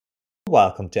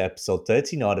Welcome to episode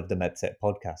 39 of the MedTech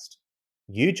podcast.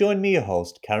 You join me, your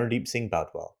host, Karandeep Singh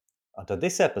Badwal. And on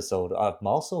this episode, I have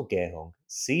Marcel Gehrung,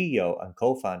 CEO and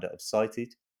co-founder of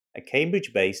Cited, a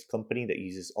Cambridge-based company that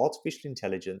uses artificial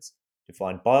intelligence to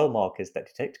find biomarkers that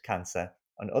detect cancer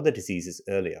and other diseases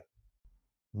earlier.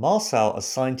 Marcel, a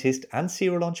scientist and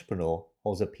serial entrepreneur,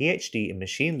 holds a PhD in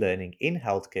machine learning in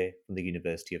healthcare from the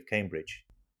University of Cambridge.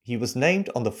 He was named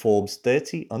on the Forbes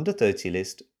 30 Under 30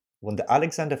 list, won the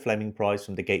Alexander Fleming Prize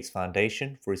from the Gates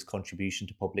Foundation for his contribution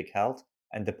to public health,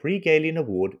 and the Prix Galien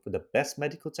Award for the Best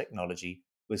Medical Technology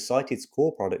with Cited's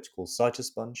core product called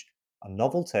Cytosponge, a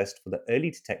novel test for the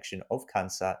early detection of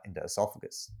cancer in the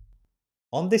esophagus.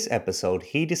 On this episode,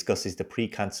 he discusses the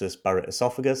precancerous Barrett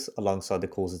esophagus alongside the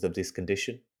causes of this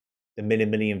condition, the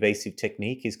minimally invasive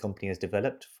technique his company has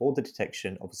developed for the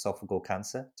detection of esophageal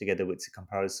cancer, together with a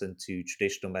comparison to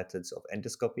traditional methods of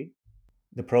endoscopy,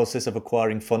 the process of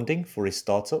acquiring funding for his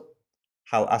startup,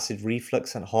 how acid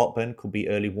reflux and heartburn could be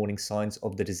early warning signs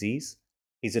of the disease,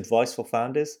 his advice for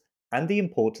founders, and the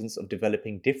importance of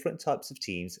developing different types of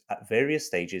teams at various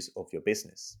stages of your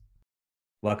business.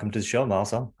 Welcome to the show,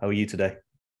 Marcel. How are you today?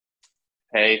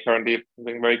 Hey, Karandeep. I'm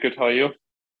doing very good. How are you?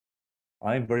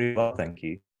 I'm very well, thank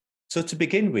you. So to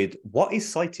begin with, what is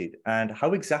Cited and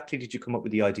how exactly did you come up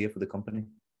with the idea for the company?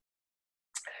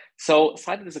 So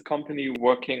Cited is a company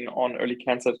working on early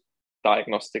cancer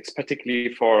diagnostics,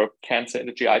 particularly for cancer in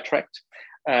the GI tract.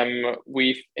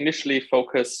 We've initially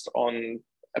focused on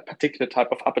a particular type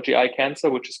of upper GI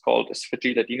cancer, which is called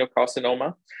oesophageal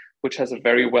adenocarcinoma, which has a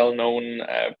very well-known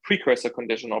precursor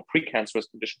condition or precancerous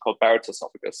condition called Barrett's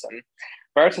esophagus. And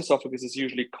Barrett's esophagus is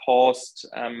usually caused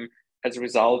as a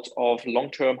result of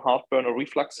long-term heartburn or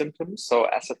reflux symptoms, so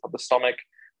acid from the stomach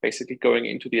basically going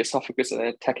into the esophagus and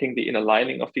attacking the inner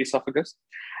lining of the esophagus.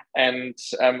 And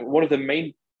one of the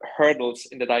main hurdles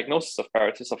in the diagnosis of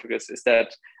Barrett's esophagus is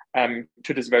that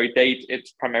to this very date, it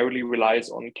primarily relies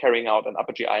on carrying out an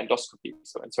upper GI endoscopy,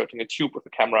 so inserting a tube with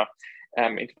a camera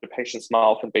into the patient's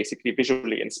mouth and basically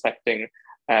visually inspecting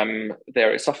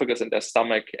their esophagus and their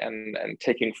stomach and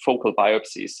taking focal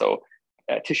biopsies, so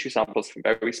tissue samples from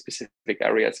very specific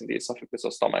areas in the esophagus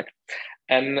or stomach.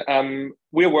 And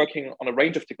we're working on a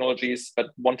range of technologies,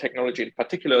 but one technology in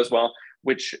particular as well,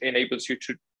 which enables you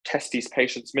to test these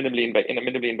patients in a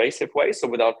minimally invasive way, so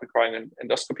without requiring an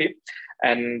endoscopy.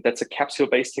 And that's a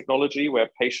capsule-based technology where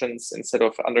patients, instead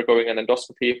of undergoing an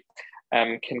endoscopy,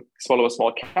 can swallow a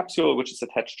small capsule, which is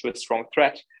attached to a strong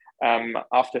thread.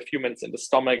 After a few minutes in the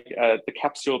stomach, the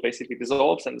capsule basically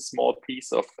dissolves and a small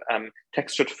piece of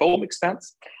textured foam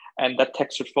expands. And that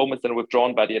textured foam is then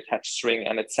withdrawn by the attached string,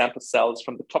 and it samples cells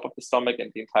from the top of the stomach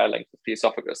and the entire length of the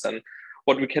esophagus. And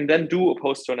what we can then do,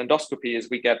 opposed to an endoscopy, is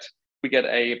we get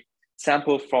a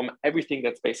sample from everything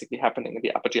that's basically happening in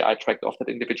the upper GI tract of that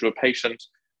individual patient.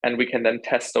 And we can then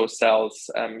test those cells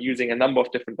using a number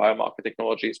of different biomarker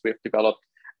technologies we've developed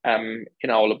in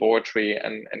our laboratory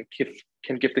and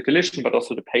can give the clinician, but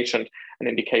also the patient, an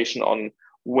indication on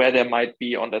where there might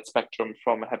be on that spectrum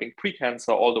from having precancer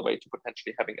all the way to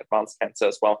potentially having advanced cancer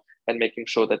as well, and making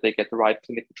sure that they get the right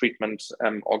clinical treatment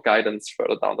or guidance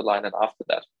further down the line and after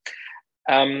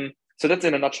that. So that's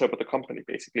in a nutshell what the company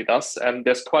basically does. And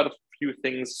there's quite a few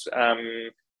things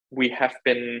we have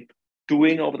been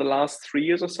doing over the last 3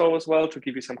 years or so as well. To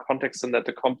give you some context on that,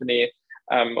 the company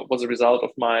was a result of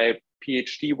my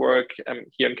PhD work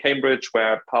here in Cambridge,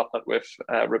 where I partnered with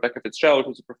Rebecca Fitzgerald,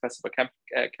 who's a professor for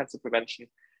cancer prevention,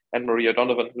 and Maria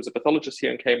Donovan, who's a pathologist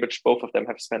here in Cambridge. Both of them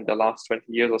have spent the last 20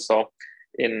 years or so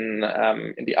in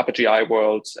the upper GI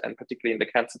world, and particularly in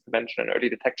the cancer prevention and early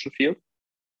detection field.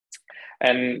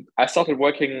 And I started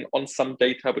working on some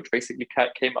data which basically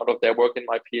came out of their work in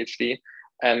my PhD.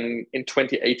 And in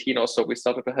 2018 or so, we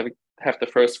started to have the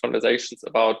first conversations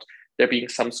about there being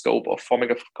some scope of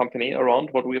forming a company around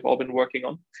what we've all been working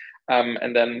on.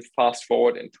 And then fast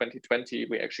forward in 2020,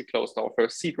 we actually closed our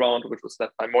first seed round, which was led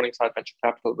by Morningside Venture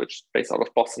Capital, which is based out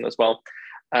of Boston as well.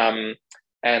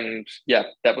 And yeah,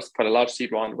 that was quite a large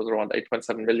seed round. It was around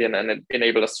 8.7 million, and it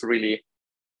enabled us to really,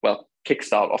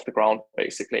 kickstart off the ground,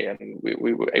 basically. And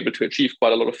we were able to achieve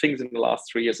quite a lot of things in the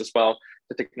last 3 years as well.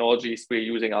 The technologies we're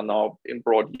using are now in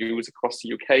broad use across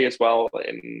the UK as well,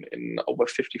 in over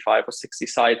 55 or 60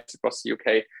 sites across the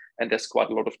UK. And there's quite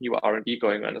a lot of new R&D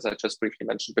going on, as I just briefly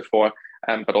mentioned before,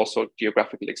 but also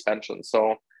geographical expansion.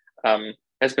 So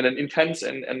it's been an intense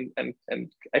and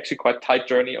actually quite tight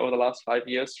journey over the last 5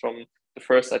 years, from the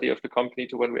first idea of the company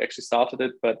to when we actually started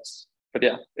it. But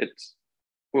yeah,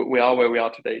 we are where we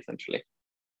are today, essentially.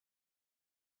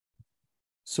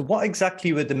 So what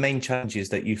exactly were the main challenges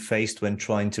that you faced when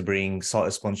trying to bring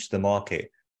Cytosponge to the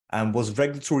market? And was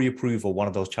regulatory approval one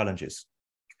of those challenges?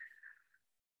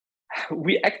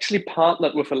 We actually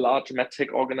partnered with a large medtech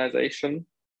organization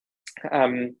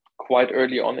quite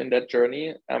early on in that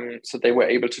journey. So they were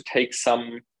able to take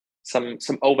some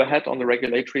overhead on the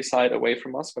regulatory side away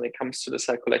from us when it comes to the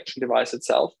cell collection device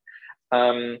itself,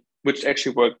 which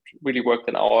actually really worked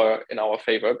in our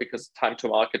favor, because time to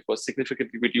market was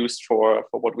significantly reduced for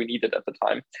what we needed at the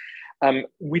time.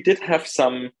 We did have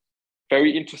some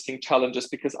very interesting challenges,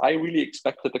 because I really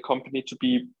expected the company to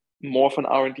be more of an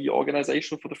R&D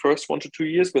organization for the first 1 to 2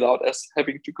 years without us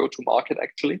having to go to market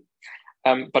actually.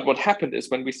 But what happened is,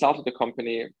 when we started the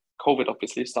company, COVID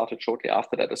obviously started shortly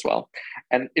after that as well.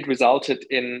 And it resulted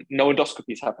in no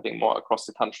endoscopies happening more across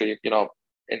the country,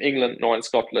 in England, nor in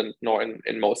Scotland, nor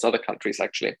in most other countries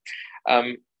actually.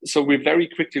 So we very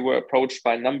quickly were approached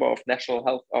by a number of national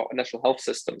health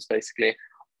systems basically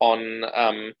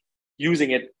on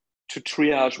using it to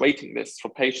triage waiting lists for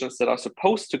patients that are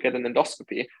supposed to get an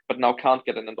endoscopy, but now can't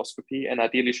get an endoscopy, and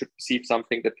ideally should receive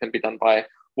something that can be done by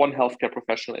one healthcare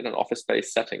professional in an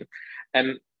office-based setting.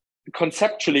 And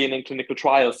conceptually and in clinical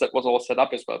trials, that was all set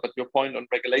up as well. But your point on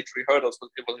regulatory hurdles,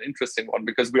 it was an interesting one,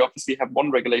 because we obviously have one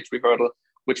regulatory hurdle,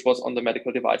 which was on the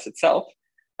medical device itself.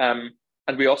 And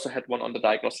we also had one on the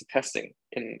diagnostic testing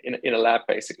in a lab,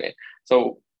 basically.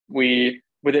 So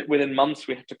within months,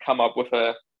 we had to come up with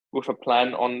a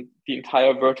plan on the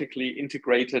entire vertically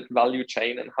integrated value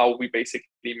chain, and how we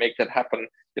basically make that happen,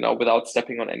 without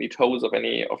stepping on any toes of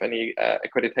any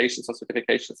accreditations or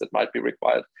certifications that might be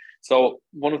required. So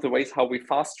one of the ways how we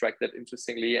fast tracked it,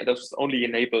 interestingly, and this was only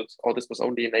enabled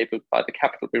by the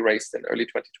capital we raised in early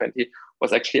 2020,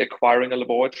 was actually acquiring a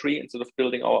laboratory instead of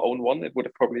building our own one. It would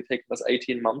have probably taken us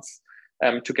 18 months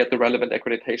to get the relevant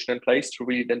accreditation in place to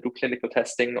really then do clinical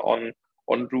testing on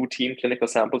routine clinical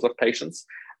samples of patients.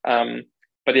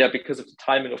 But yeah, because of the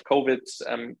timing of COVID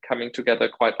coming together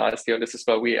quite nicely, and this is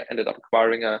where we ended up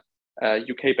acquiring a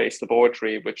UK-based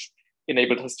laboratory, which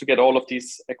enabled us to get all of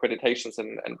these accreditations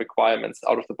and requirements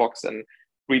out of the box, and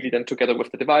really then together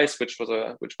with the device, which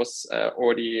was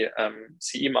already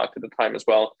CE marked at the time as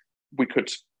well, we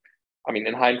could,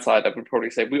 in hindsight, I would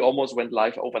probably say we almost went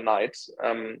live overnight.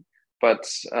 But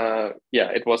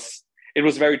it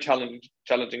was very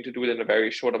challenging to do it in a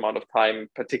very short amount of time,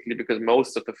 particularly because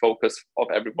most of the focus of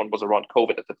everyone was around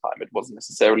COVID at the time. It wasn't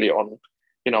necessarily on,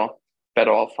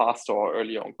 better or faster or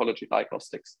earlier oncology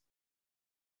diagnostics.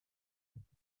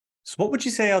 So what would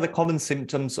you say are the common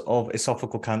symptoms of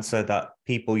esophageal cancer that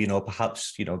people,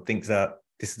 perhaps, think that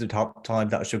this is the time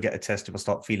that I should get a test if I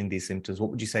start feeling these symptoms? What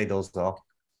would you say those are?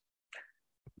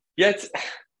 Yeah,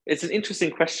 it's an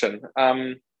interesting question.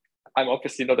 I'm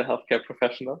obviously not a healthcare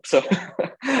professional, so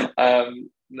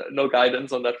no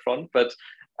guidance on that front. But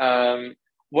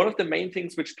one of the main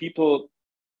things which people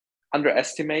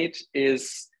underestimate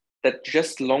is that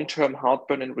just long-term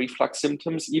heartburn and reflux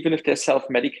symptoms, even if they're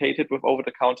self-medicated with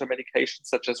over-the-counter medications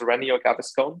such as Reni or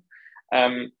Gaviscon,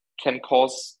 can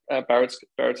cause Barrett's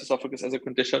esophagus as a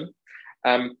condition.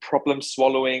 Problems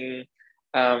swallowing,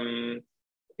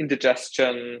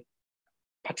 indigestion,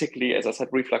 particularly, as I said,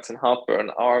 reflux and heartburn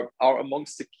are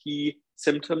amongst the key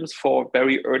symptoms for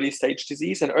very early stage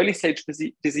disease. And early stage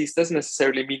disease doesn't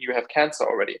necessarily mean you have cancer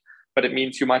already, but it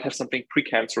means you might have something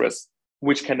precancerous,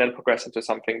 which can then progress into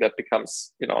something that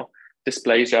becomes,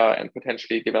 dysplasia and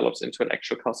potentially develops into an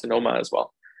actual carcinoma as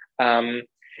well.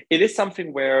 It is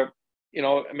something where,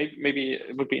 maybe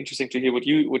it would be interesting to hear what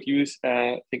you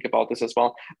think about this as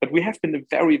well. But we have been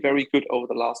very, very good over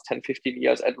the last 10, 15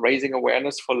 years at raising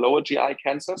awareness for lower GI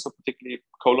cancer, so particularly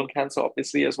colon cancer,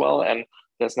 obviously, as well. And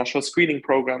there's national screening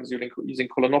programs using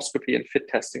colonoscopy and FIT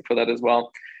testing for that as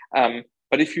well.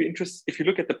 But if you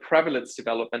look at the prevalence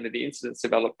development and the incidence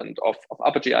development of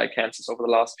upper GI cancers over the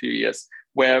last few years,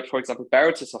 where, for example,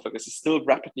 Barrett's esophagus is still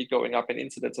rapidly going up in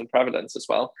incidence and prevalence as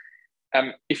well.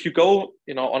 If you go,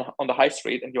 on the high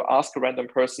street and you ask a random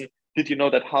person, did you know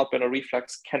that heartburn or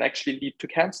reflux can actually lead to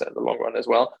cancer in the long run as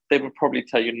well? They would probably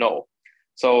tell you no.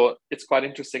 So it's quite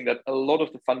interesting that a lot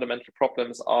of the fundamental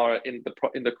problems are in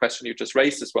the question you just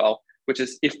raised as well, which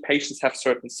is if patients have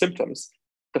certain symptoms,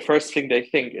 the first thing they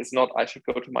think is not, I should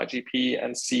go to my GP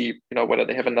and see, whether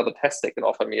they have another test they can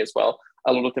offer me as well.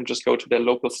 A lot of them just go to their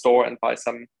local store and buy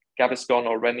some Gaviscon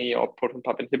or Reni or proton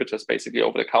pump inhibitors basically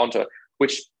over the counter,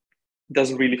 which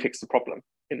doesn't really fix the problem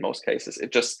in most cases.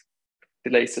 It just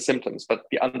delays the symptoms, but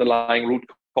the underlying root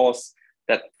cause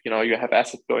that, you have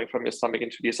acid going from your stomach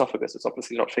into the esophagus is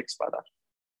obviously not fixed by that.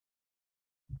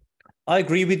 I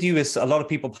agree with you. As a lot of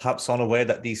people perhaps aren't aware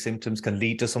that these symptoms can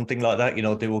lead to something like that.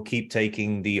 They will keep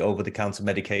taking the over-the-counter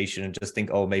medication and just think,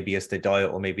 oh, maybe it's their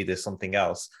diet or maybe there's something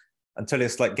else. until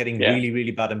it's like getting Yeah. really,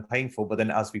 really bad and painful. But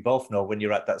then, as we both know, when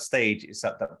you're at that stage, it's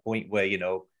at that point where,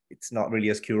 it's not really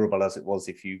as curable as it was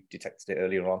if you detected it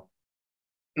earlier on.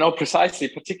 No, precisely.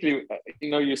 Particularly,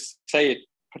 you say it,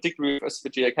 particularly with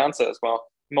esophageal cancer as well.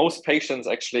 Most patients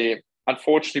actually,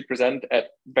 unfortunately, present at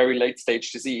very late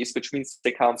stage disease, which means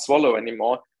they can't swallow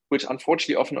anymore, which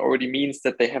unfortunately often already means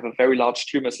that they have a very large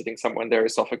tumor sitting somewhere in their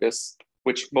esophagus,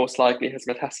 which most likely has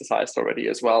metastasized already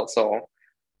as well. So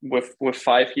with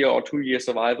 5 year or 2 year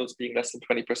survivals being less than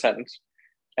 20%,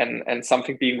 and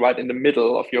something being right in the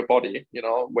middle of your body,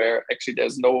 where actually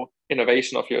there's no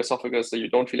innervation of your esophagus, so you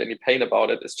don't feel any pain about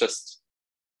it. It's just,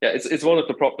 yeah, it's one of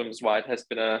the problems why it has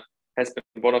been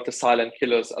one of the silent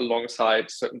killers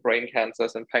alongside certain brain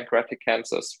cancers and pancreatic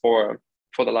cancers for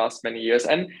the last many years.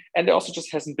 And there also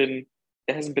just hasn't been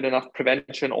enough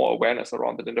prevention or awareness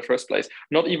around it in the first place.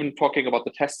 Not even talking about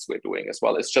the tests we're doing as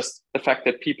well. It's just the fact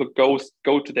that people go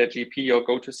to their GP or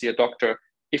go to see a doctor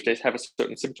if they have a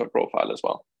certain symptom profile as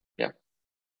well. Yeah.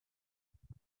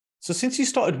 So since you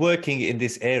started working in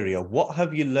this area, what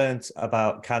have you learned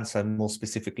about cancer, more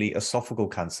specifically esophageal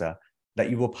cancer, that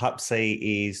you will perhaps say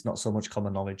is not so much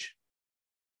common knowledge?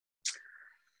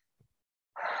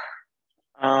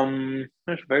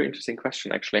 That's a very interesting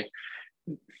question, actually.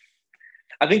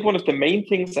 I think one of the main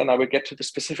things, and I will get to the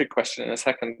specific question in a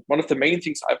second, one of the main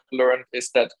things I've learned is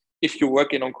that if you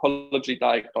work in oncology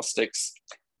diagnostics,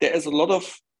 there's a lot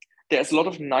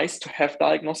of nice to have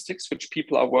diagnostics which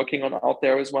people are working on out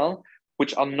there as well,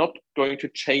 which are not going to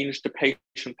change the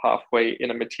patient pathway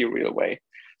in a material way.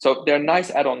 So they're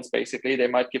nice add-ons, basically. They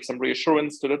might give some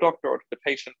reassurance to the doctor or to the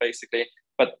patient, basically.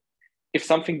 But if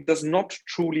something does not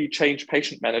truly change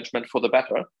patient management for the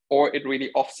better, or it really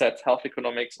offsets health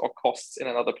economics or costs in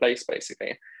another place,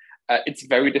 basically, it's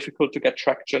very difficult to get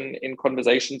traction in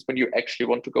conversations when you actually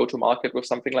want to go to market with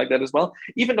something like that as well.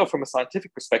 Even though from a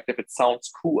scientific perspective, it sounds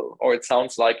cool, or it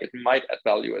sounds like it might add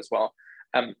value as well.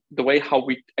 The way how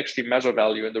we actually measure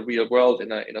value in the real world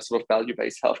in a sort of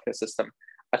value-based healthcare system,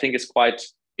 I think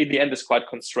in the end is quite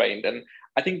constrained. And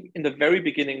I think in the very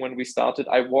beginning when we started,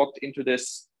 I walked into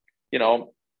this,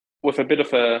 with a bit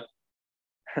of a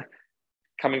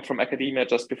coming from academia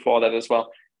just before that as well,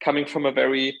 coming from a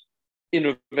very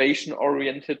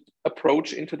innovation-oriented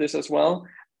approach into this as well.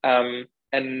 And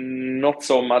not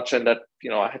so much, and that,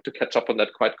 I had to catch up on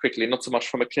that quite quickly, not so much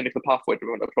from a clinical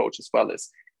pathway-driven approach as well, as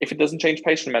if it doesn't change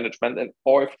patient management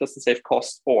or if it doesn't save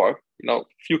costs or,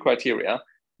 few criteria,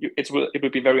 it will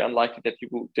be very unlikely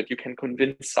that you can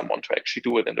convince someone to actually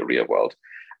do it in the real world.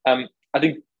 I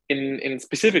think in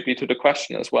specifically to the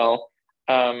question as well,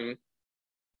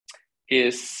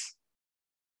 is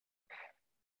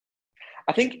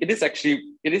I think it is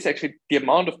actually the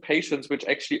amount of patients which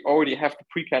actually already have the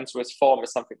precancerous form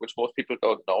is something which most people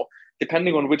don't know.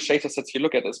 Depending on which data sets you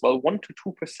look at as well, 1 to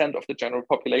 2% of the general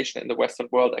population in the Western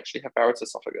world actually have Barrett's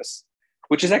esophagus,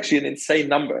 which is actually an insane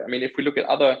number. I mean, if we look at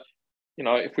other,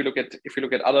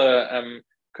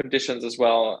 conditions as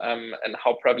well, and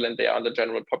how prevalent they are in the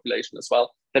general population as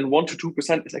well, then 1 to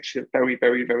 2% is actually a very,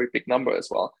 very, very big number as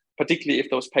well. Particularly if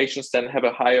those patients then have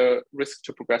a higher risk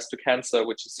to progress to cancer,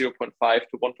 which is 0.5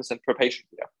 to 1% per patient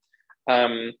year.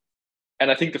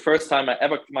 And I think the first time I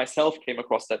ever myself came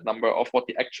across that number of what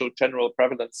the actual general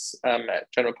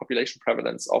population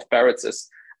prevalence of Barrett's is,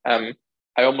 I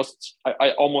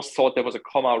almost thought there was a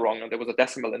comma wrong and there was a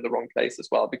decimal in the wrong place as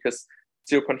well, because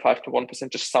 0.5 to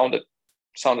 1% just sounded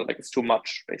like it's too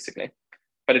much, basically.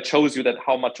 But it shows you that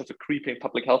how much of a creeping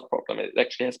public health problem it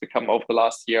actually has become over the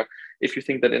last year. If you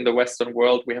think that in the Western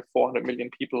world, we have 400 million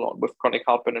people with chronic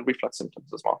heartburn and reflux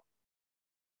symptoms as well.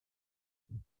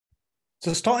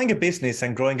 So starting a business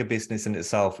and growing a business in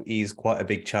itself is quite a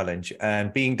big challenge.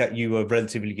 And being that you were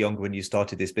relatively young when you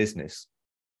started this business,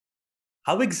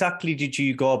 how exactly did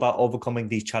you go about overcoming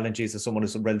these challenges as someone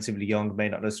who's relatively young, may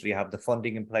not necessarily have the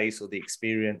funding in place or the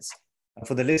experience? And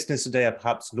for the listeners today are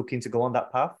perhaps looking to go on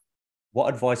that path,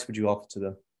 what advice would you offer to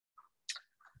them?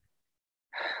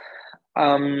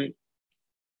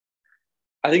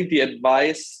 I think the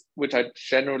advice which I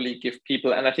generally give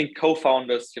people, and I think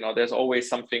co-founders, there's always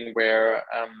something where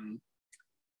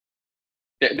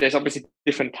there's obviously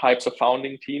different types of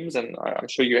founding teams, and I'm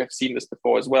sure you have seen this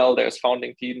before as well. There's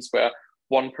founding teams where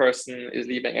one person is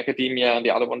leaving academia and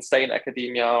the other one stay in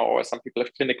academia, or some people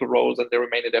have clinical roles and they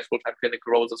remain in their full-time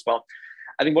clinical roles as well.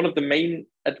 I think one of the main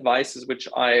advices which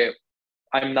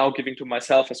I'm now giving to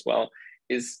myself as well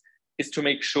is to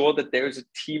make sure that there is a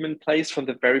team in place from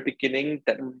the very beginning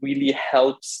that really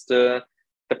helps the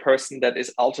person that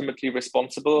is ultimately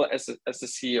responsible as a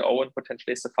CEO and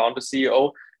potentially as a founder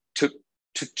CEO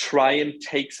try and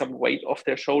take some weight off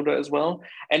their shoulder as well.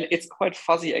 And it's quite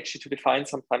fuzzy actually to define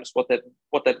sometimes what that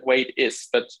weight is.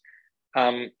 But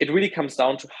it really comes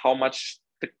down to how much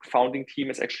the founding team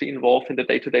is actually involved in the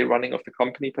day-to-day running of the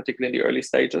company, particularly in the early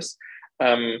stages,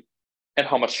 and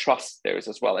how much trust there is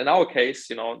as well. In our case,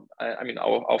 I mean,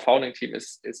 our founding team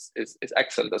is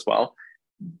excellent as well.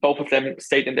 Both of them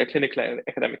stayed in their clinical and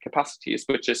academic capacities,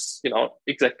 which is,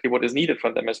 exactly what is needed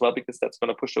from them as well, because that's going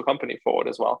to push the company forward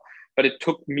as well. But it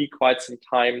took me quite some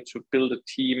time to build a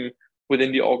team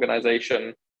within the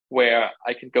organization where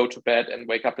I can go to bed and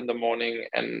wake up in the morning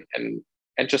and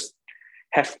just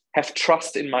have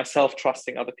trust in myself,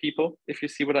 trusting other people, if you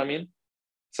see what I mean.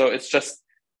 So it's just,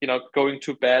 going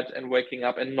to bed and waking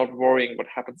up and not worrying what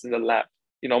happens in the lab,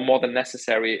 more than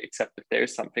necessary, except if there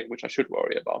is something which I should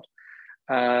worry about.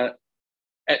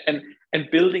 And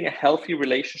building a healthy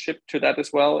relationship to that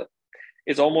as well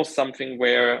is almost something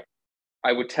where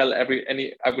I would tell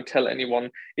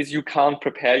anyone is you can't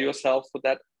prepare yourself for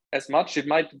that as much. It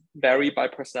might vary by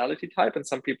personality type, and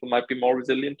some people might be more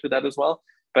resilient to that as well.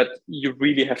 But you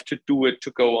really have to do it to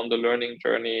go on the learning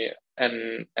journey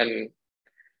and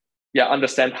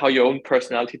understand how your own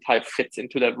personality type fits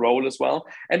into that role as well.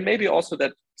 And maybe also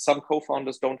that some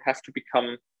co-founders don't have to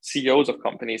become CEOs of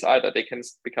companies either. They can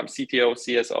become CTOs,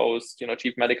 CSOs,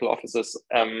 chief medical officers,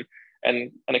 and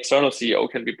an external CEO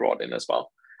can be brought in as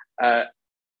well. I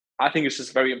think it's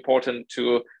just very important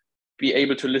to be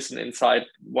able to listen inside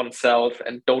oneself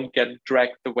and don't get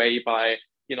dragged away by,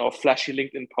 flashy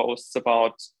LinkedIn posts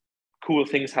about cool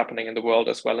things happening in the world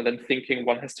as well. And then thinking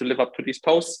one has to live up to these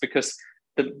posts, because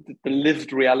the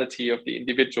lived reality of the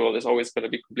individual is always going to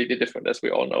be completely different, as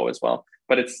we all know as well.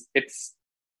 But it's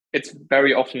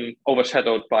very often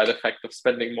overshadowed by the fact of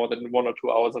spending more than 1 or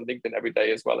 2 hours on LinkedIn every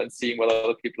day as well, and seeing what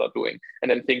other people are doing, and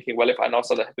then thinking, well, if I now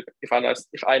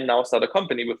start a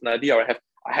company with an idea,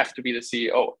 I have to be the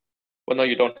CEO. Well, no,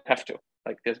 you don't have to.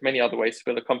 Like, there's many other ways to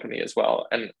build a company as well,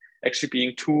 and actually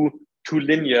being too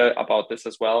linear about this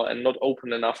as well, and not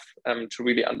open enough to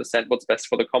really understand what's best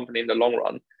for the company in the long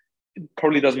run. It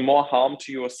probably does more harm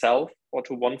to yourself or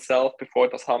to oneself before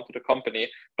it does harm to the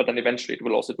company, but then eventually it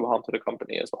will also do harm to the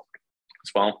company as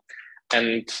well.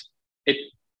 And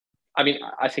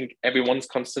I think everyone's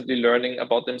constantly learning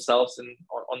about themselves and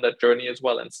on that journey as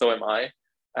well, and so am I.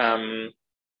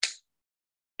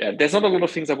 There's not a lot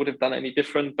of things I would have done any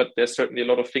different, but there's certainly a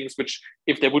lot of things which,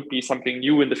 if there would be something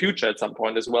new in the future at some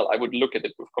point as well, I would look at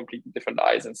it with completely different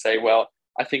eyes and say, well,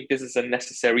 I think this is a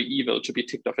necessary evil to be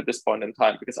ticked off at this point in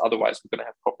time, because otherwise we're going to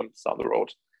have problems down the road.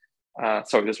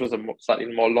 Sorry, this was a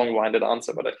slightly more long-winded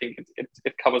answer, but I think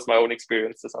it covers my own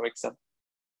experience to some extent.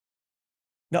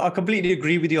 No, I completely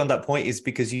agree with you on that point, is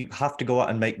because you have to go out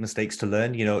and make mistakes to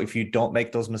learn. If you don't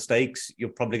make those mistakes, you're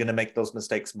probably going to make those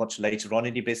mistakes much later on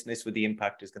in your business, where the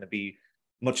impact is going to be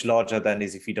much larger than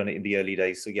is if you've done it in the early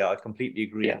days. So yeah, I completely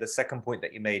agree. Yeah. And the second point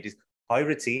that you made is hire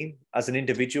a team. As an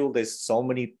individual, there's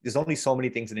only so many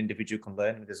things an individual can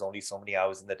learn, and there's only so many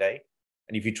hours in the day.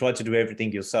 And if you try to do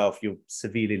everything yourself, you're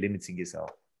severely limiting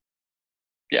yourself.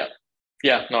 Yeah,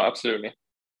 no, absolutely.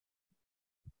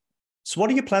 So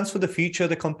what are your plans for the future of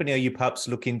the company? Are you perhaps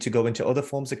looking to go into other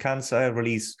forms of cancer,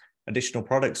 release additional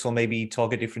products, or maybe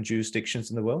target different jurisdictions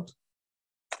in the world?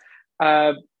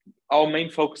 Our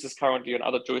main focus is currently on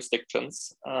other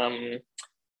jurisdictions. The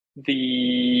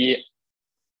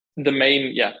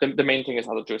main thing is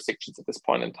other jurisdictions at this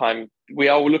point in time. We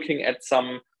are looking at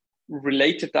some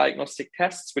related diagnostic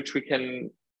tests, which we can,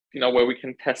 where we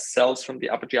can test cells from the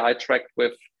upper GI tract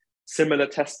with similar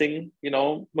testing,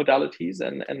 modalities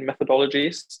and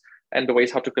methodologies, and the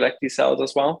ways how to collect these cells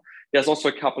as well. There's also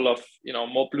a couple of,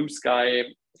 more blue sky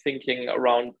thinking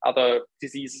around other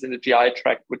diseases in the GI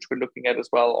tract, which we're looking at as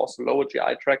well, also lower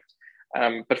GI tract.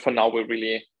 But for now, we're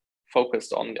really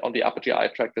focused on the upper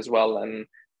GI tract as well, and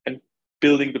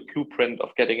building the blueprint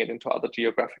of getting it into other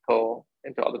geographical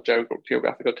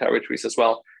territories as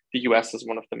well. The US is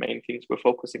one of the main things we're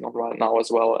focusing on right now as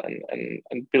well,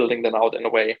 and building them out in a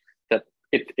way that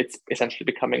it's essentially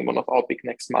becoming one of our big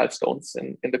next milestones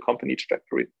in the company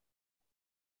trajectory.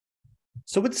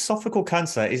 So with esophageal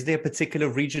cancer, is there a particular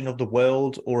region of the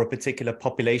world or a particular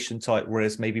population type where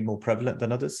it's maybe more prevalent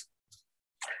than others?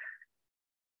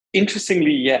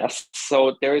 Interestingly, yes.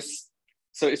 So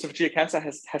esophageal cancer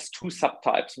has two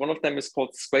subtypes. One of them is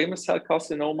called squamous cell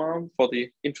carcinoma for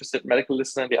the interested medical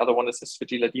listener, and the other one is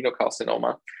esophageal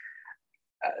adenocarcinoma.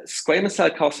 Squamous cell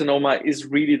carcinoma is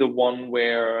really the one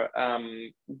where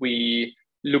we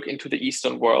look into the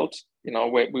Eastern world,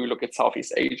 where we look at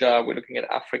Southeast Asia, we're looking at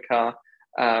Africa,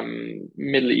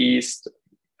 Middle East,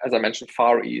 as I mentioned,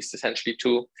 Far East, essentially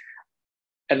too.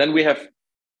 And then we have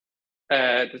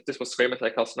This was squamous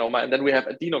cell carcinoma. And then we have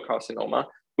adenocarcinoma,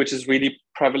 which is really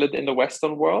prevalent in the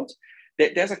Western world.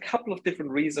 There's a couple of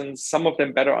different reasons, some of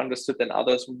them better understood than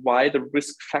others, why the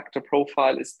risk factor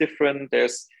profile is different.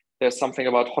 There's something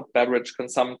about hot beverage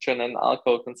consumption and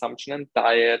alcohol consumption and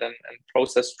diet and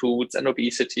processed foods and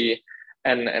obesity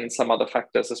and some other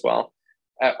factors as well.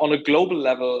 On a global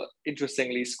level,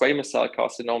 interestingly, squamous cell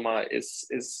carcinoma is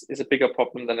a bigger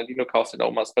problem than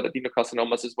adenocarcinomas, but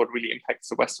adenocarcinomas is what really impacts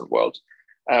the Western world.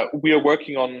 We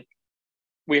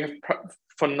have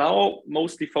for now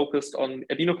mostly focused on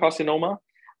adenocarcinoma.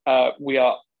 We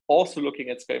are also looking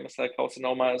at squamous cell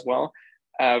carcinoma as well.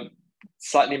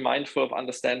 Slightly mindful of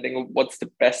understanding what's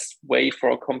the best way for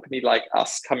a company like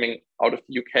us coming out of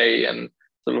the UK and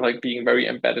sort of like being very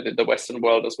embedded in the Western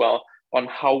world as well, on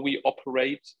how we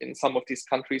operate in some of these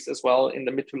countries as well in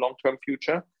the mid to long-term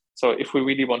future. So if we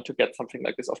really want to get something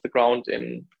like this off the ground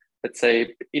in, let's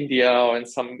say, India or in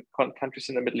some countries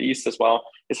in the Middle East as well,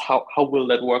 is how will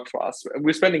that work for us?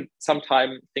 We're spending some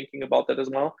time thinking about that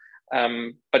as well.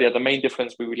 But yeah, the main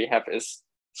difference we really have is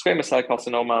squamous cell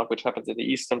carcinoma, which happens in the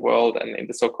Eastern world and in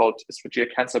the so-called oesophageal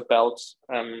cancer belt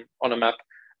on a map,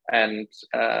 and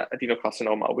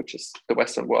adenocarcinoma, which is the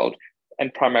Western world.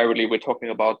 And primarily we're talking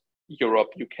about Europe,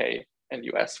 UK, and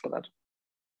US for that.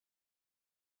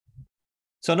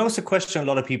 So I know it's a question a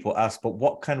lot of people ask, but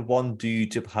what can one do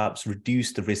to perhaps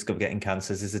reduce the risk of getting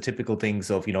cancers? Is the typical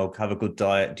things of, have a good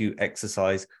diet, do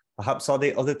exercise. Perhaps are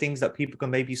there other things that people can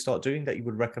maybe start doing that you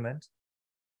would recommend?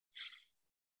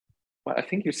 Well, I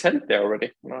think you said it there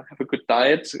already. Have a good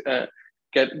diet,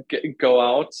 go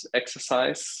out,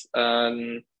 exercise.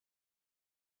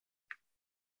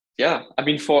 Yeah, I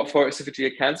mean, for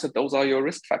esophageal cancer, those are your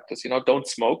risk factors. Don't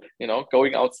smoke.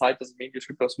 Going outside doesn't mean you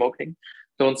should go smoking.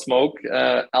 Don't smoke.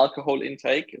 Alcohol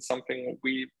intake is something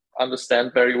we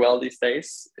understand very well these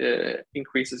days.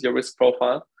 Increases your risk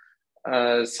profile.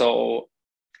 So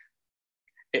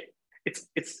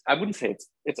I wouldn't say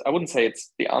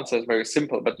it's the answer is very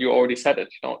simple, but you already said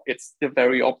it. It's the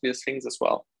very obvious things as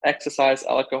well: exercise,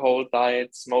 alcohol,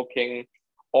 diet, smoking.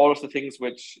 All of the things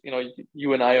which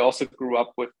you and I also grew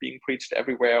up with being preached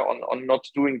everywhere on not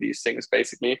doing these things.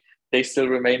 Basically, they still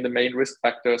remain the main risk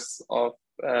factors of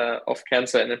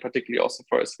cancer, and in particular also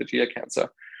for esophageal cancer.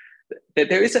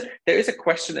 There is a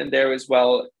question in there as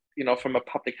well, from a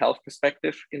public health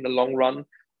perspective in the long run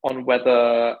on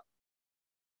whether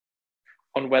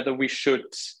we should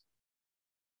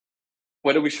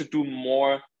do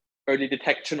more early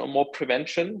detection or more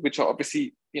prevention, which are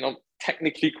obviously,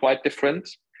 technically quite different.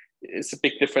 It's a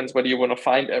big difference whether you want to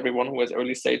find everyone who has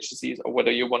early stage disease or whether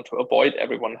you want to avoid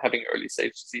everyone having early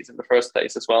stage disease in the first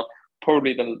place as well.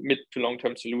 Probably the mid to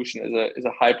long-term solution is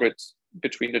a hybrid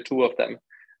between the two of them.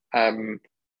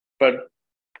 But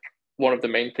one of the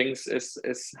main things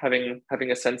is having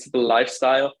a sensible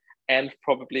lifestyle, and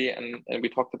probably, and we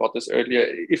talked about this earlier,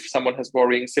 if someone has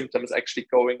worrying symptoms, actually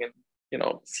going and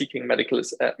seeking medical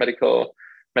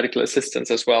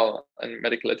assistance as well and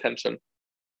medical attention,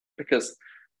 because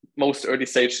most early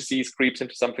stage disease creeps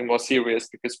into something more serious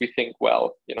because we think,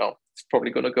 well, it's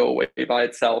probably going to go away by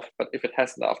itself. But if it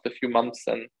hasn't after a few months,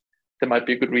 then there might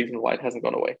be a good reason why it hasn't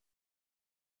gone away.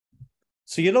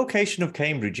 So your location of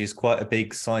Cambridge is quite a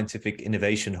big scientific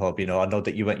innovation hub. I know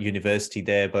that you went to university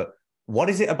there, but what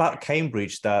is it about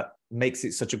Cambridge that makes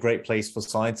it such a great place for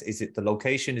science? Is it the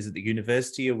location? Is it the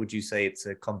university? Or would you say it's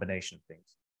a combination of things?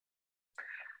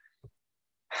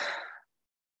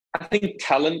 I think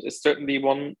talent is certainly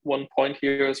one point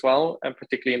here as well, and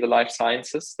particularly in the life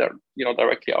sciences. They're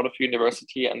directly out of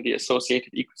university and the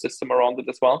associated ecosystem around it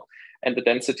as well. And the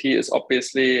density is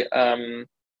obviously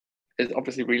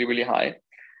really, really high.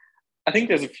 I think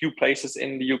there's a few places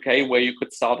in the UK where you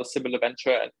could start a similar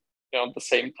venture, and the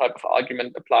same type of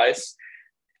argument applies.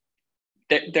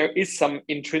 There is some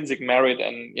intrinsic merit,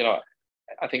 and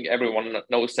I think everyone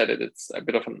knows that it's a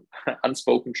bit of an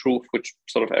unspoken truth, which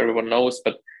sort of everyone knows,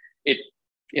 but it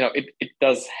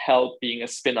does help being a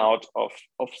spin out of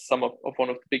some of one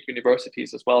of the big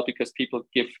universities as well, because people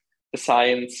give the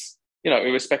science,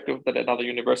 irrespective that another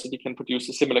university can produce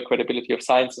a similar credibility of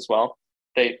science as well.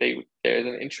 There is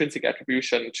an intrinsic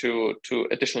attribution to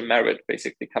additional merit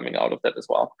basically coming out of that as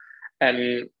well.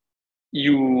 And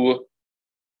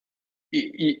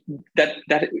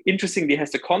that interestingly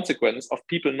has the consequence of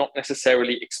people not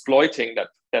necessarily exploiting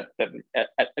that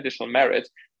additional merit,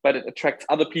 but it attracts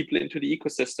other people into the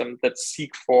ecosystem that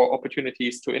seek for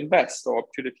opportunities to invest or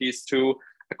opportunities to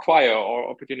acquire or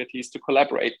opportunities to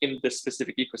collaborate in this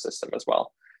specific ecosystem as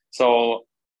well. So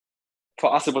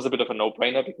for us, it was a bit of a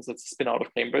no-brainer because it's a spin out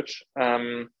of Cambridge.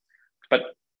 But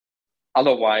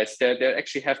otherwise, there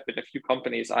actually have been a few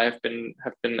companies I have been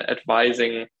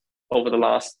advising over the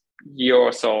last year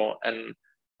or so, and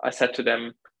I said to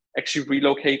them, actually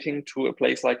relocating to a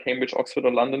place like Cambridge, Oxford,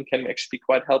 or London can actually be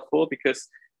quite helpful, because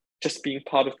just being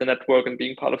part of the network and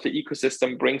being part of the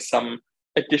ecosystem brings some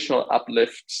additional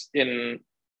uplift in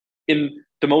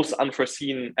the most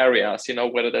unforeseen areas,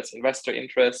 whether that's investor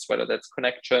interest, whether that's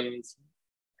connections,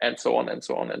 and so on and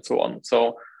so on and so on.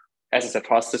 So as I said,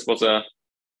 for us, this was a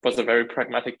very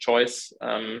pragmatic choice.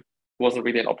 It wasn't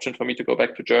really an option for me to go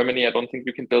back to Germany. I don't think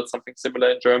you can build something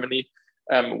similar in Germany,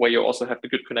 where you also have the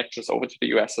good connections over to the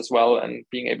US as well, and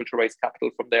being able to raise capital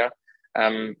from there.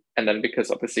 And then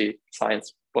because obviously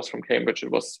science was from Cambridge,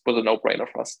 it was a no-brainer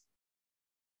for us.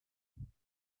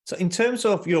 So in terms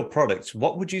of your products,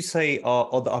 what would you say are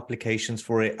other applications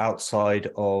for it outside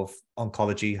of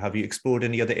oncology? Have you explored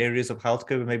any other areas of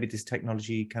healthcare where maybe this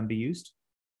technology can be used?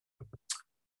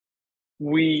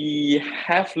 We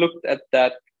have looked at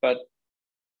that, but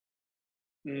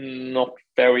not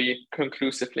very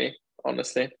conclusively,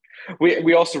 honestly.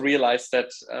 We also realized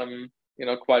that,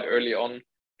 quite early on,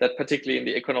 that particularly in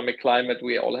the economic climate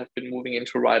we all have been moving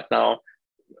into right now,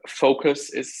 focus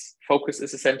is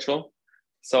essential.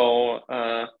 So,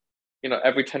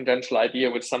 every tangential idea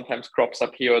which sometimes crops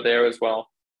up here or there as well,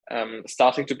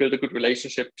 starting to build a good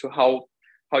relationship to how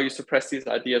you suppress these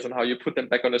ideas and how you put them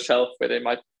back on the shelf where they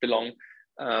might belong,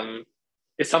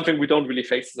 is something we don't really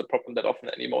face as a problem that often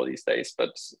anymore these days.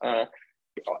 But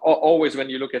always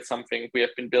when you look at something we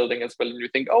have been building as well, and you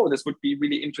think, oh, this would be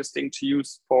really interesting to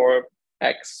use for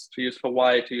X, to use for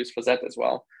Y, to use for Z as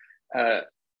well.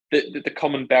 The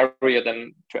common barrier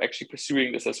then to actually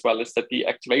pursuing this as well is that the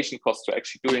activation cost to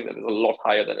actually doing that is a lot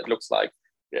higher than it looks like.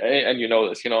 And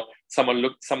this,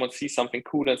 someone sees something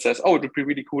cool and says, oh, it would be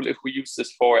really cool if we use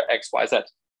this for X, Y, Z.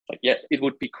 Like, yeah, it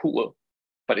would be cool,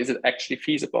 but is it actually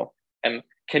feasible? And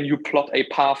can you plot a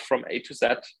path from A to Z,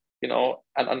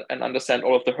 and understand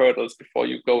all of the hurdles before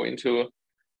you go into,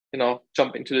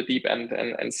 jump into the deep end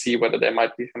and see whether there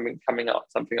might be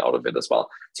something out of it as well.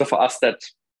 So for us, that,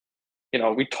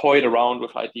 we toyed around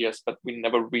with ideas, but we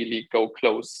never really go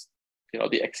close,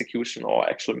 the execution or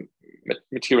actual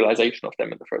materialization of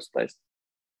them in the first place.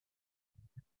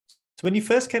 So when you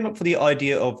first came up for the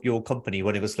idea of your company,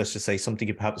 when it was, let's just say, something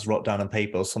you perhaps wrote down on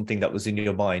paper or something that was in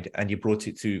your mind and you brought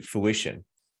it to fruition,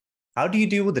 how do you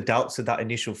deal with the doubts of that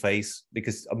initial phase?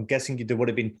 Because I'm guessing there would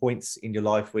have been points in your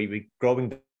life where you were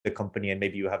growing the company and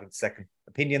maybe you were having second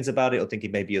opinions about it or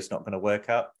thinking maybe it's not going to work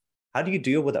out. How do you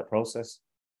deal with that process?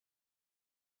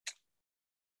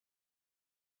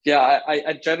 Yeah,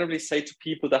 I generally say to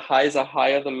people, the highs are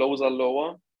higher, the lows are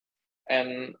lower.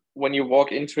 And when you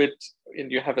walk into it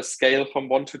and you have a scale from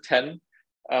 1 to 10,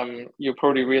 you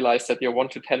probably realize that your 1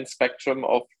 to 10 spectrum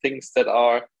of things that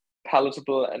are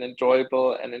palatable and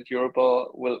enjoyable and endurable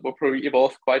will probably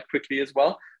evolve quite quickly as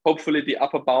well. Hopefully the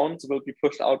upper bounds will be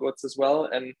pushed outwards as well.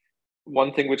 And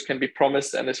one thing which can be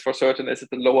promised and is for certain is that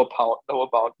the lower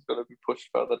bound is going to be pushed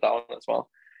further down as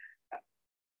well.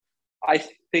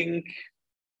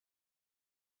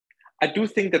 I do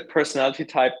think that personality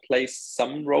type plays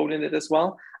some role in it as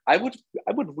well. I would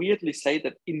weirdly say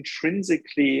that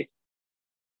intrinsically,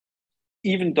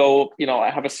 even though, I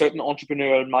have a certain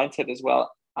entrepreneurial mindset as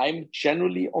well, I'm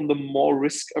generally on the more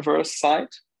risk averse side,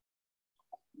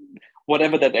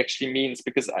 whatever that actually means,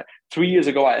 because 3 years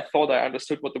ago, I thought I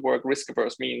understood what the word risk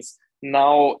averse means.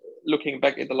 Now, looking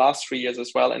back in the last 3 years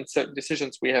as well, and certain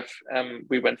decisions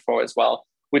we went for as well,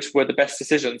 which were the best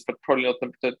decisions, but probably not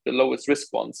the lowest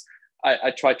risk ones.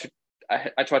 I try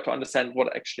to understand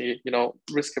what actually,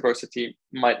 risk aversity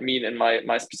might mean in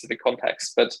my specific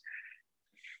context. But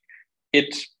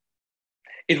it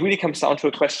really comes down to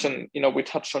a question, we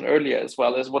touched on earlier as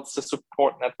well, is what's the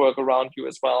support network around you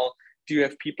as well? Do you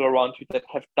have people around you that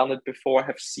have done it before,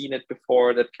 have seen it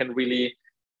before, that can really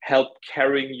help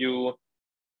carrying you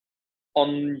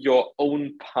on your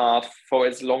own path for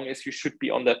as long as you should be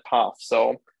on that path?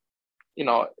 So,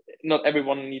 not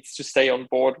everyone needs to stay on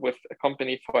board with a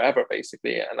company forever,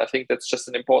 basically. And I think that's just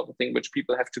an important thing which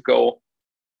people have to go.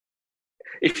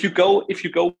 If you go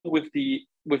with the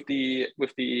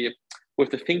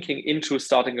thinking into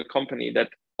starting a company, that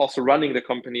also running the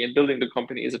company and building the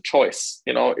company is a choice.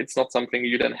 It's not something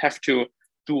you then have to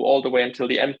do all the way until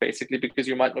the end, basically, because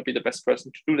you might not be the best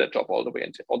person to do that job all the way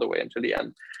until the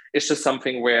end. It's just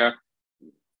something where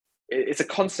it's a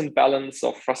constant balance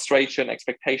of frustration,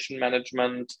 expectation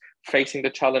management, facing the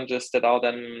challenges that are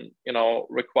then,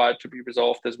 required to be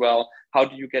resolved as well. How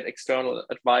do you get external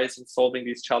advice in solving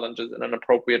these challenges in an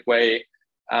appropriate way?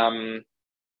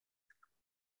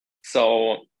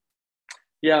 So,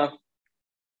 yeah,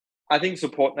 I think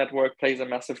support network plays a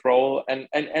massive role, and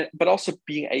but also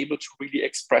being able to really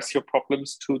express your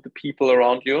problems to the people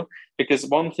around you. Because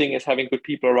one thing is having good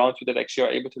people around you that actually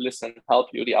are able to listen and help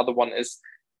you. The other one is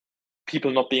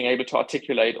people not being able to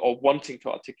articulate or wanting to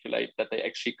articulate that they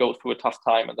actually go through a tough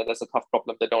time and that there's a tough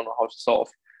problem they don't know how to solve.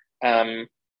 And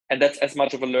that's as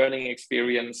much of a learning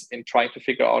experience in trying to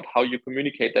figure out how you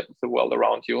communicate that with the world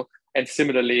around you. And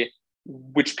similarly,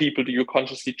 which people do you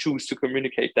consciously choose to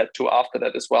communicate that to after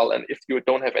that as well? And if you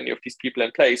don't have any of these people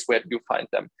in place, where do you find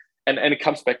them? And it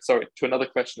comes back, sorry, to another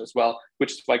question as well,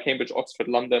 which is why Cambridge, Oxford,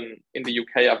 London in the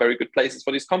UK are very good places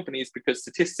for these companies, because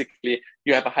statistically,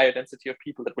 you have a higher density of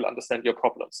people that will understand your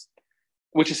problems,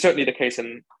 which is certainly the case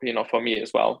in, for me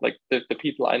as well. Like the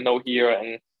people I know here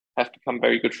and have become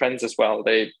very good friends as well.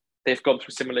 They've gone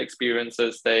through similar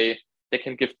experiences. They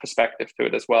can give perspective to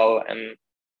it as well. And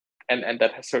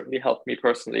that has certainly helped me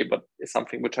personally, but is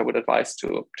something which I would advise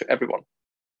to everyone.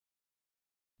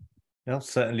 No,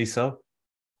 certainly so.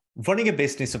 Running a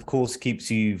business, of course,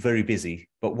 keeps you very busy,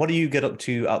 but what do you get up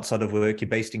to outside of work? You're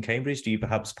based in Cambridge. Do you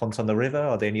perhaps punt on the river?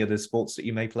 Are there any other sports that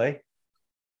you may play?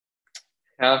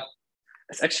 Yeah,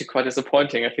 it's actually quite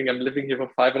disappointing. I think I'm living here for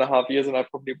 5.5 years and I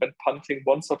probably went punting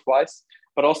once or twice.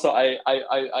 But also I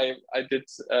did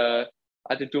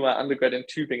do my undergrad in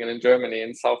Tübingen in Germany,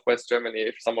 in southwest Germany,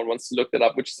 if someone wants to look that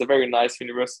up, which is a very nice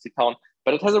university town.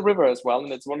 But it has a river as well,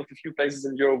 and it's one of the few places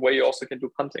in Europe where you also can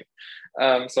do punting.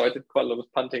 So I did quite a lot of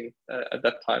punting at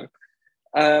that time.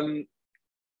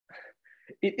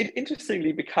 It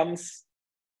interestingly becomes,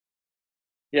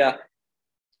 yeah,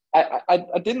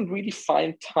 I didn't really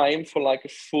find time for like a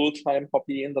full-time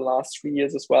hobby in the last 3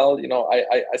 years as well.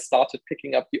 I started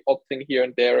picking up the odd thing here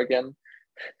and there again.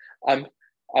 I'm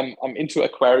into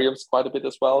aquariums quite a bit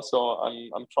as well, so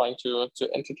I'm trying to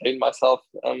entertain myself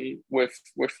with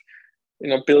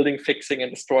building, fixing,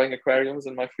 and destroying aquariums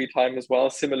in my free time as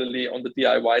well. Similarly, on the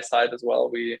DIY side as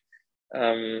well,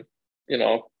 I'm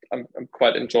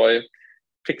quite enjoy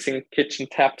fixing kitchen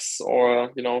taps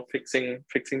or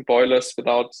fixing boilers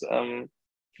without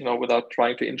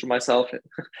trying to injure myself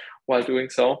while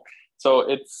doing so. So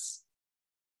it's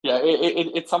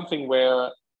something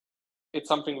where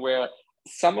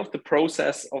some of the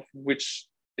process of which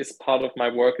is part of my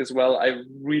work as well, I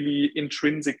really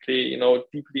intrinsically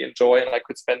deeply enjoy, and I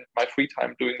could spend my free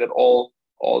time doing that all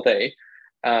day.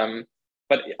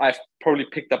 But I've probably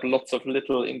picked up lots of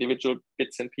little individual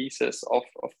bits and pieces of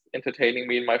entertaining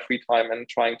me in my free time and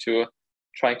trying to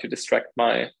distract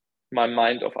my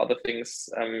mind of other things,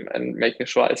 and making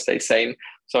sure I stay sane.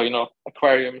 So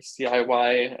aquariums,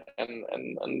 DIY,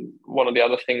 and one or the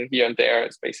other thing here and there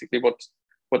is basically what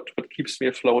keeps me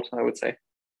afloat, I would say.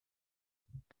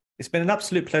 It's been an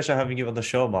absolute pleasure having you on the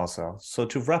show, Marcel. So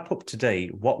to wrap up today,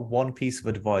 what one piece of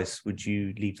advice would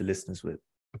you leave the listeners with?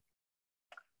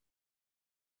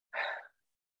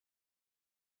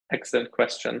 Excellent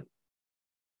question.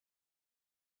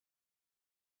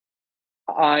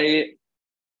 I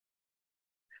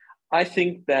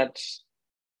think that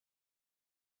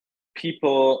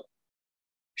people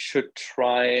should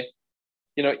try,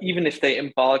 even if they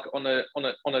embark on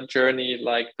a journey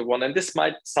like the one, and this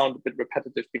might sound a bit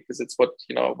repetitive because it's what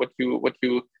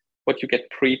you get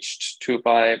preached to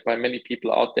by many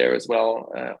people out there as well,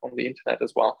 on the internet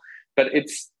as well. But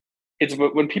it's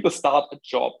when people start a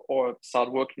job or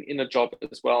start working in a job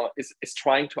as well, is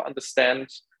trying to understand,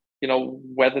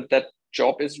 whether that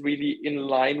job is really in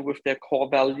line with their core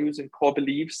values and core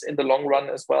beliefs in the long run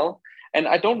as well. And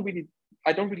I don't really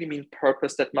mean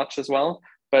purpose that much as well,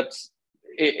 but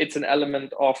it's an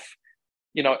element of,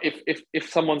 if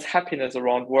someone's happiness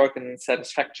around work and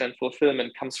satisfaction and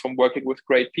fulfillment comes from working with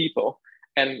great people,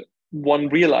 and one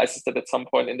realizes that at some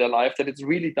point in their life that it's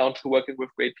really down to working with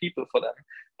great people for them,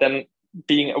 then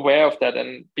being aware of that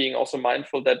and being also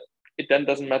mindful that it then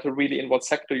doesn't matter really in what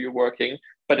sector you're working,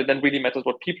 but it then really matters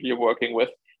what people you're working with,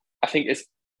 I think is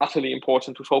utterly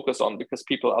important to focus on, because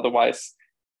people otherwise,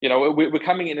 we're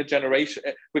coming in a generation,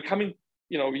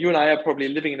 you and I are probably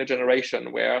living in a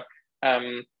generation where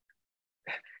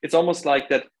it's almost like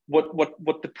that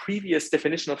what the previous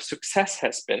definition of success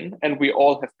has been, and we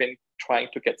all have been trying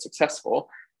to get successful,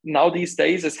 now these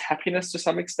days is happiness to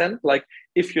some extent. Like,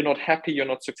 if you're not happy, you're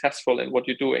not successful in what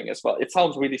you're doing as well. It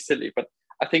sounds really silly, but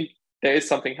I think there is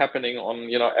something happening on,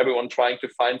 everyone trying to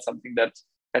find something that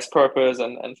has purpose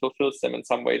and fulfills them in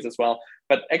some ways as well.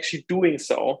 But actually doing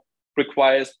so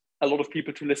requires a lot of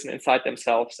people to listen inside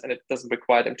themselves, and it doesn't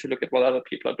require them to look at what other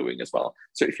people are doing as well.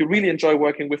 So if you really enjoy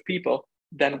working with people,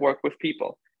 then work with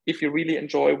people. If you really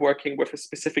enjoy working with a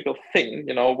specific thing,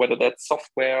 whether that's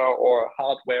software or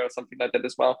hardware or something like that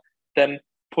as well, then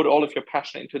put all of your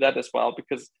passion into that as well,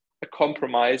 because a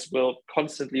compromise will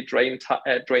constantly drain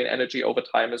energy over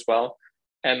time as well.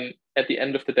 And at the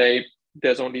end of the day,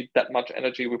 there's only that much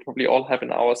energy we probably all have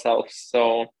in ourselves.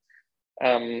 So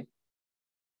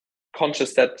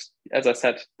conscious that, as I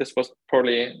said, this was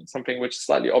probably something which is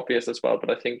slightly obvious as well, but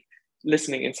I think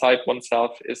listening inside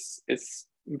oneself is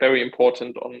very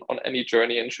important on any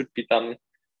journey and should be done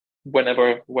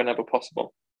whenever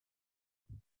possible.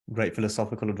 Great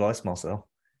philosophical advice, Marcel.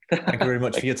 Thank you very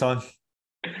much for your time.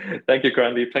 Thank you,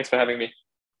 Grandy. Thanks for having me.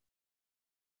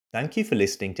 Thank you for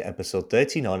listening to episode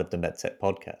 39 of the MedTech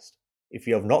podcast. If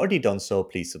you have not already done so,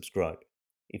 please subscribe.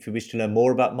 If you wish to learn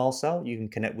more about Marcel, you can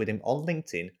connect with him on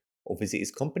LinkedIn or visit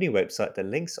his company website, the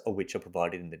links of which are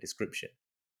provided in the description.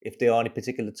 If there are any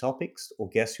particular topics or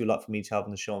guests you'd like for me to have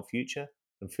on the show in future,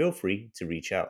 then feel free to reach out.